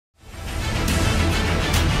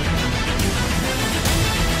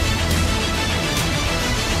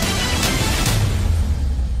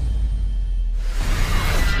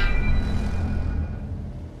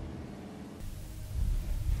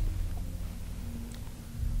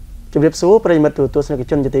ជំរាបសួរប្រិយមិត្តទស្សនិក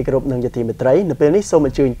ជនជាទីគោរពនិងជាទីមេត្រីនៅពេលនេះសូមអ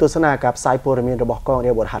ញ្ជើញទស្សនាការផ្សាយព័ត៌មានរបស់កងរា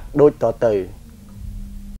ជអាវុធហត្ថដូចតទៅ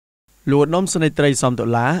លោកនំស្នេហ៍ត្រីសំដុ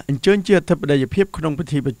ល្លារអញ្ជើញជាអធិបតីភាពក្នុងពិ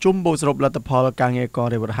ធីប្រជុំបូកសរុបលទ្ធផលការងារកង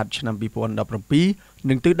រាជអាវុធហត្ថឆ្នាំ2017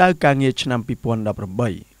និងទិសដៅការងារឆ្នាំ2018នៅ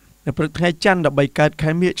ព្រឹកថ្ងៃច័ន្ទ13កើតខែ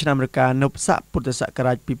មិញឆ្នាំរកានុស័កពុទ្ធសក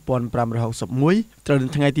រាជ2561ត្រូវនឹ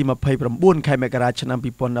ងថ្ងៃទី29ខែមករាឆ្នាំ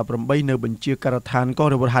2018នៅបញ្ជាការដ្ឋានកង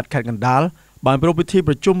រាជអាវុធហត្ថខេត្តកណ្ដាលបានប្រពៃពិធី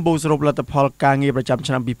ប្រជុំបូកសរុបលទ្ធផលការងារប្រចាំ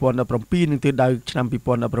ឆ្នាំ2017និងទិសដៅឆ្នាំ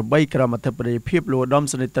2018ក្រោមអធិបតីភាពលោកឧត្តម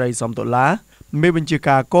សេនីយ៍ត្រីសំដុល្លារមេបញ្ជា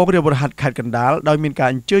ការកងរាជអាវុធហត្ថខេត្តកណ្ដាលដោយមានការ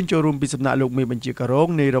អញ្ជើញចូលរួមពីសំណាក់លោកមេបញ្ជាការរង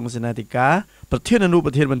នៃរងសេនាធិការប្រធានអនុ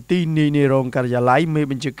ប្រធានមន្ទីរនាយនៃរងការិយាល័យមេ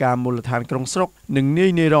បញ្ជាការមូលដ្ឋានក្រុងស្រុកនិងនាយ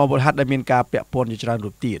នៃរងអាវុធហត្ថដែលមានការពាក់ព័ន្ធជាច្រើន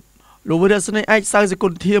រូបទៀតលោកវរៈស្នេហ៍ឯកសៅសគុ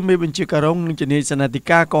ណធាមេបញ្ជាការរងនិងជានាយសេនាធិ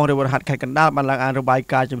ការកងរាជអាវុធហត្ថខេត្តកណ្ដាលបានឡើងអានរបាយ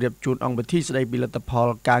ការណ៍ជម្រាបជូនអង្គពិធីស្ដីពីលទ្ធផល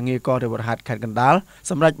ការងារកងរាជអាវុធហត្ថខេត្តកណ្ដាល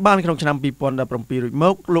សម្រាប់បានក្នុងឆ្នាំ2017រួចម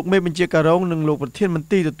កលោកមេបញ្ជាការរងនិងលោកប្រធានមន្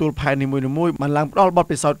ទីរទទួលផែននីមួយៗបានឡើងផ្ដល់បទ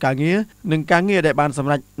ពិសោធន៍ការងារនិងការងារដែលបានស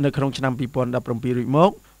ម្រេចនៅក្នុងឆ្នាំ2017រួចម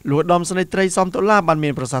កលោកឧត្តមសេនីយ៍ត្រីសំដុល្លារបានមា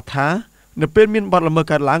នប្រសាសន៍ថានៅពេលមានបទល្មើស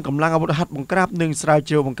កើតឡើងកម្លាំងអាវុធហត្ថបង្ក្រាបនិងស្រាវ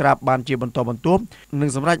ជ្រាវបង្ក្រាបបានជាបន្តបន្ទាប់និង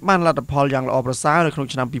សម្រេចបានលទ្ធផលយ៉ាងល្អប្រសើរនៅក្នុង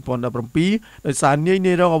ឆ្នាំ2017ដោយសារនាយ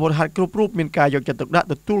នៃរងអាវុធហត្ថគ្រប់រូបមានការយកចិត្តទុកដាក់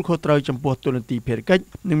ទទួលខុសត្រូវចំពោះទូនាទីភារកិច្ច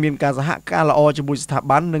និងមានការសហការល្អជាមួយស្ថា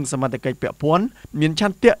ប័ននិងសមត្ថកិច្ចពាក់ព័ន្ធមានឆ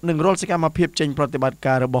ន្ទៈនិងរាល់សកម្មភាពចេញប្រតិបត្តិ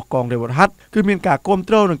ការរបស់កងរាជអាវុធហត្ថគឺមានការគាំ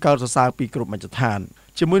ទ្រនិងកោតសរសើរពីគ្រប់មជ្ឈដ្ឋាន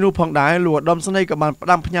ជាមួយនោះផងដែរលោកឧត្តមស្នេហ៍ក៏បានផ្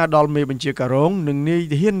ដាំផ្ញើដល់មេបញ្ជាការរងនិងនាយ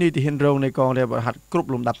ទាហានរងនៃកងរាជអាវុធហត្ថគ្រប់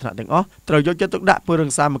លំដាប់ថ្នាក់ទាំងអស់ត្រូវយកចិត្តទុកដាក់ពង្រឹង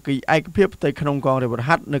សាមគ្គីឯកភាពផ្ទៃក្នុងកងរាជអាវុធហ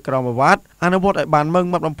ត្ថនៅក្រោមអាវ៉ាត់អនុវត្តឲ្យបានម៉ឺង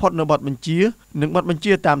ម៉ាត់បំផុតនៅបទបញ្ជានិងបទបញ្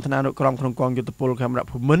ជាតាមឋានានុក្រមក្នុងកងយុទ្ធពលខេមរៈ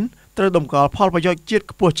ភូមិន្ទត្រូវដំកល់ផលប្រយោជន៍ជាតិ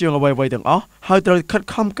ខ្ពស់ជាងអ្វីៗទាំងអស់ហើយត្រូវខិត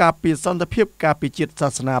ខំការពារសន្តិភាពការពារជាតិសា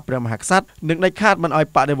សនាព្រះមហាក្សត្រនិងដាច់ខាតមិនឲ្យ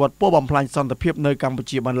បដិវត្តពុះបំផ្លាញសន្តិភាពនៅកម្ពុ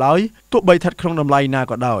ជាបានឡើយទោះបីស្ថិតក្នុងតម្លៃណា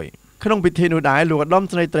ក៏ដោយក្នុងពិធីនោះដែរលោកឧត្តម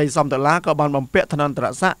ស្នេហ៍ត្រីសំដុល្លារក៏បានបំពាក់ឋានន្តរ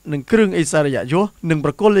ស័ក្តិនិងគ្រឿងអិសរិយយសនិង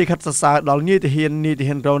ប្រគល់លិខិតសរសើរដល់នាយទាហាន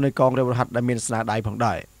រងនៃកងរាជអាវុធហត្ថដែលមានស្នាដៃផង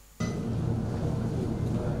ដែរ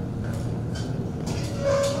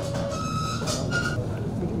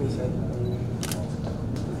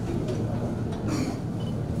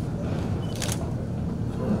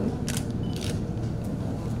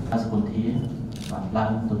សគុណធាបានឡើ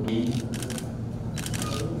ងទៅទី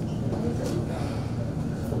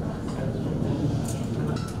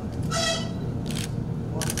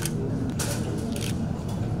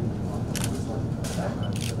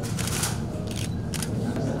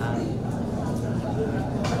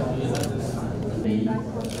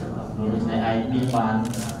លោកស្នេហ៍ឯងមានបាន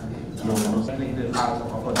លោកស្នេហ៍ទៅដល់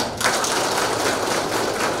អរគុណ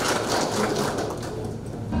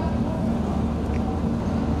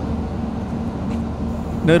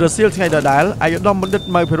នៅរសៀលថ្ងៃដដែលឯកឧត្តមបណ្ឌិត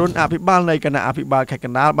ម៉ៅភិរុនអភិបាលនៃគណៈអភិបាលខេត្តក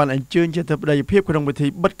ណ្ដាលបានអញ្ជើញជាអធិបតីភាពក្នុងពិធី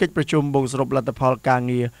បិទកិច្ចប្រជុំបូកសរុបលទ្ធផលការ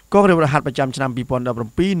ងារកងរាជអាវុធហត្ថប្រចាំឆ្នាំ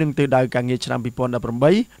2017និងទិសដៅការងារឆ្នាំ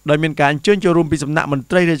2018ដោយមានការអញ្ជើញចូលរួមពីសំណាក់មន្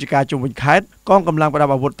ត្រីរាជការជុំវិញខេត្តកងកម្លាំងប្រដា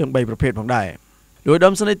ប់អាវុធទាំង3ប្រភេទផងដែរលោកឧត្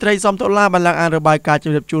តមសេនីយ៍ត្រីសំដុល្លារបានឡើងអានរបាយការណ៍ជ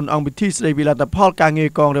ម្រាបជូនអង្គពិធីស្ដីពីលទ្ធផលការងារ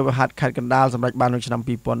កងរាជអាវុធហត្ថខេត្តកណ្ដាលសម្រាប់បានក្នុងឆ្នាំ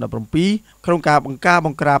2017ក្នុងការបង្ការប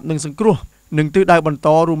ង្ក្រាបនិងសង្គ្រោះនិងទិសដៅបន្ត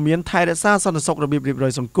រួមមានថែរក្សាសន្តិសុខរបៀបរៀបរ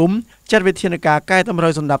យសង្គមចាត់វិធានការកែតម្រូ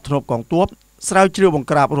វសម្ដាប់ធ្នាប់កងទ័ពស្រាវជ្រាវបង្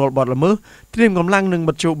ក្រាបរាល់បទល្មើសត្រៀមកម្លាំងនិងម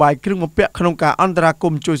ធ្យោបាយគ្រឿងបំពាក់ក្នុងការអន្តរាគ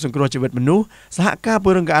មន៍ជួយសង្គ្រោះជីវិតមនុស្សសហការព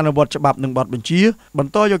ង្រឹងការអនុវត្តច្បាប់និងបទបញ្ជាប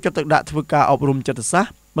ន្តយកចិត្តទុកដាក់ធ្វើការអប់រំចិត្តសាស្ត្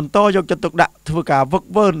របន្តយកចិត្តទុកដាក់ធ្វើការវឹក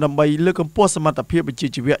វើដើម្បីលើកកម្ពស់សមត្ថភាពវិជ្ជា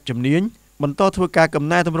ជីវៈជំនាញបន្តធ្វើការកំ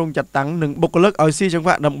ណែតម្រង់ចាត់តាំងនិងបុគ្គលិកឲ្យស៊ីចង្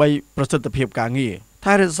វាក់ដើម្បីប្រសិទ្ធភាពការងារ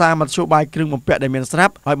ថែរក្សាមធ្យោបាយគ្រឿងបំពាក់ដែលមានស្រា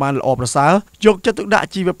ប់ឲ្យបានល្អប្រសើរយកចិត្តទុកដាក់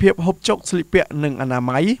ជីវភាពហូបចុកស្លៀកពាក់និងអនា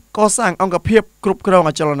ម័យកសាងអង្គភាពគ្រប់គ្រង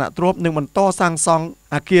អចលនទ្រព្យនិងបន្តសាងសង់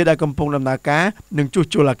អគារដែលកំពុងដំណើរការនិងជួស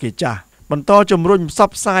ជុលអគារចាស់បន្តជំរុញផ្ស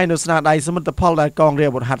ព្វផ្សាយនៅស្នាដៃសមិទ្ធផលដែលកងរាជ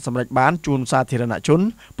អាវុធហត្ថសម្រេចបានជូនសាធារណជន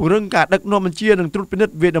ពង្រឹងការដឹកនាំបញ្ជានិងត្រួតពិនិ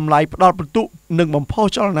ត្យវិតម្លៃផ្ដាល់ពិន្ទុនិងបំផុស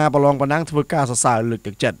ចលនាប្រឡងប្រណាំងធ្វើការសរសើរលើក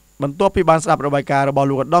ទឹកចិត្តបន្ទាប់ពីបានស្ដាប់របាយការណ៍របស់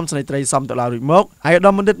លោកឧត្តមស្នេហ៍ត្រីសំដុល្លាររួចមកឯកឧត្ត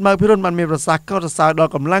មបណ្ឌិតម៉ៅភិរុនបានមានប្រសាសន៍កោតសរសើរដ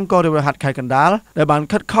ល់កម្លាំងកងរាជអាវុធហត្ថខេត្តកណ្ដាលដែលបាន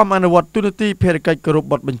ខិតខំអនុវត្តទូនាទីភារកិច្ចគោរព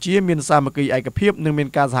បទបញ្ជាមានសាមគ្គីឯកភាពនិងមាន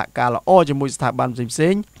ការសហការល្អជាមួយស្ថាប័នផ្សេ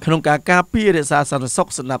ងៗក្នុងការការពាររក្សាសន្តិសុខ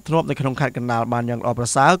សណ្ដាប់ធ្នាប់នៅក្នុងខេត្តកណ្ដាលបានយ៉ាងល្អប្រ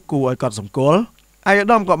សើរគួរឲ្យកត់សម្គាល់ឯកឧត្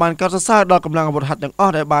តមក៏បានកោតសរសើរដល់កម្លាំងអាវុធហត្ថទាំងអ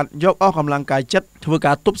ស់ដែលបានយកអស់កម្លាំងកាយចិត្តធ្វើ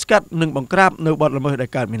ការទប់ស្កាត់និងបង្ក្រាបនៅបទល្មើសដែល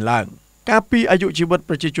កើតមានឡើងការពីអាយុជីវិត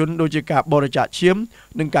ប្រជាជនដូចជាការបរិច្ចាគឈាម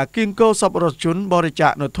និងការគៀងគរសពរដ្ឋជនបរិច្ចា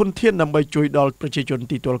គនៅធនធានដើម្បីជួយដល់ប្រជាជន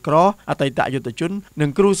ទីទល់ក្រអតីតយុទ្ធជននិង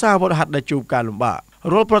គ្រូសាអាវុធហត្ថដែលជួបការលំបាក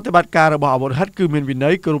រាល់ប្រតិបត្តិការរបស់អាវុធហត្ថគឺមានវិន័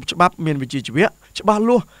យគោរពច្បាប់មានវិជ្ជាជីវៈ ច្បាស់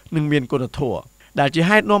លាស់និងមានគុណធម៌ដែលជា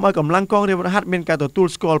ហេតុនាំឲ្យកម្លាំងកងរាជអាវុធហត្ថមានការទទួល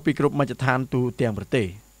ស្គាល់ពីគ្រប់មជ្ឈដ្ឋានទូទាំងប្រទេស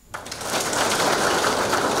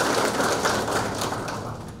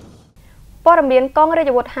ព័ត៌មានកងរាជ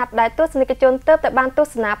អាវុធហត្ថដែលទស្សនិកជនទើបតែបានទ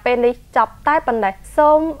ស្សនាពេលនេះចប់តែប៉ុណ្ណេះ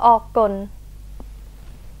សូមអរគុណ